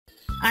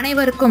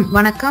அனைவருக்கும்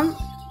வணக்கம்.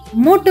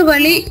 மூட்டு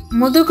வலி,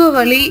 முதுகு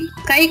வலி,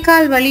 கை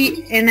கால்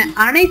வலி என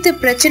அனைத்து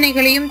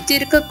பிரச்சனைகளையும்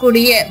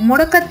தீர்க்கக்கூடிய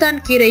முடக்கத்தான்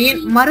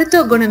கீரையின்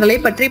மருத்துவ குணங்களை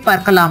பற்றி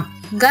பார்க்கலாம்.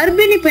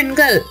 கர்ப்பிணி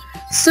பெண்கள்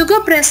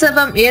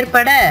சுகப்பிரசவம்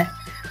ஏற்பட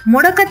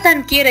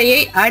முடக்கத்தான்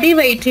கீரையை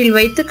அடிவயிற்றில்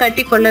வைத்து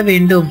கட்டிக்கொள்ள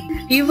வேண்டும்.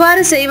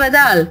 இவ்வாறு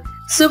செய்வதால்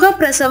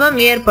சுகப்பிரசவம்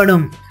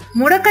ஏற்படும்.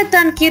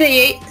 முடக்கத்தான்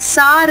கீரையை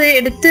சாறு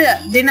எடுத்து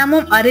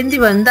தினமும் அருந்தி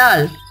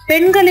வந்தால்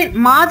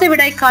பெண்களின்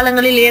மாதவிடாய்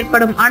காலங்களில்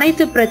ஏற்படும்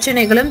அனைத்து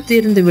பிரச்சனைகளும்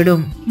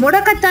தீர்ந்துவிடும்.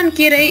 முடக்கத்தான்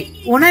கீரை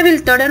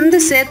உணவில் தொடர்ந்து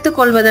சேர்த்து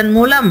கொள்வதன்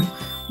மூலம்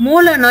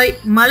மூல நோய்,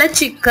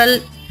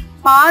 மலச்சிக்கல்,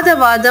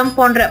 பாதவாதம்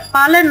போன்ற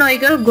பல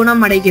நோய்கள்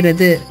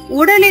குணமடைகிறது.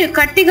 உடலில்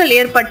கட்டிகள்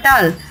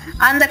ஏற்பட்டால்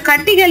அந்த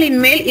கட்டிகளின்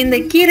மேல் இந்த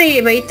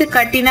கீரையை வைத்து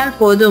கட்டினால்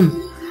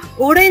போதும்.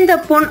 உடைந்த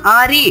புண்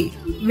ஆறி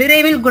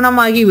விரைவில்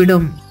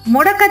குணமாகிவிடும்.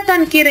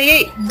 முடக்கத்தான்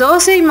கீரையை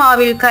தோசை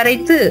மாவில்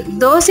கரைத்து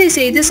தோசை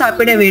செய்து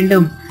சாப்பிட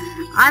வேண்டும்.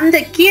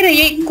 அந்த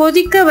கீரையை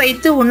கொதிக்க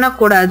வைத்து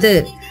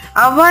உண்ணக்கூடாது.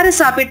 அவ்வாறு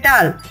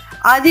சாப்பிட்டால்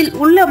அதில்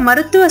உள்ள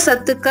மருத்துவ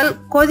சத்துக்கள்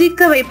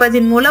கொதிக்க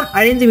வைப்பதன் மூலம்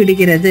அழிந்து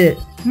விடுகிறது.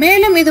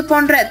 மேலும் இது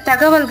போன்ற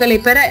தகவல்களை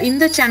பெற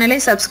இந்த சேனலை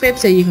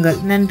சப்ஸ்கிரைப் செய்யுங்கள்.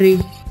 நன்றி.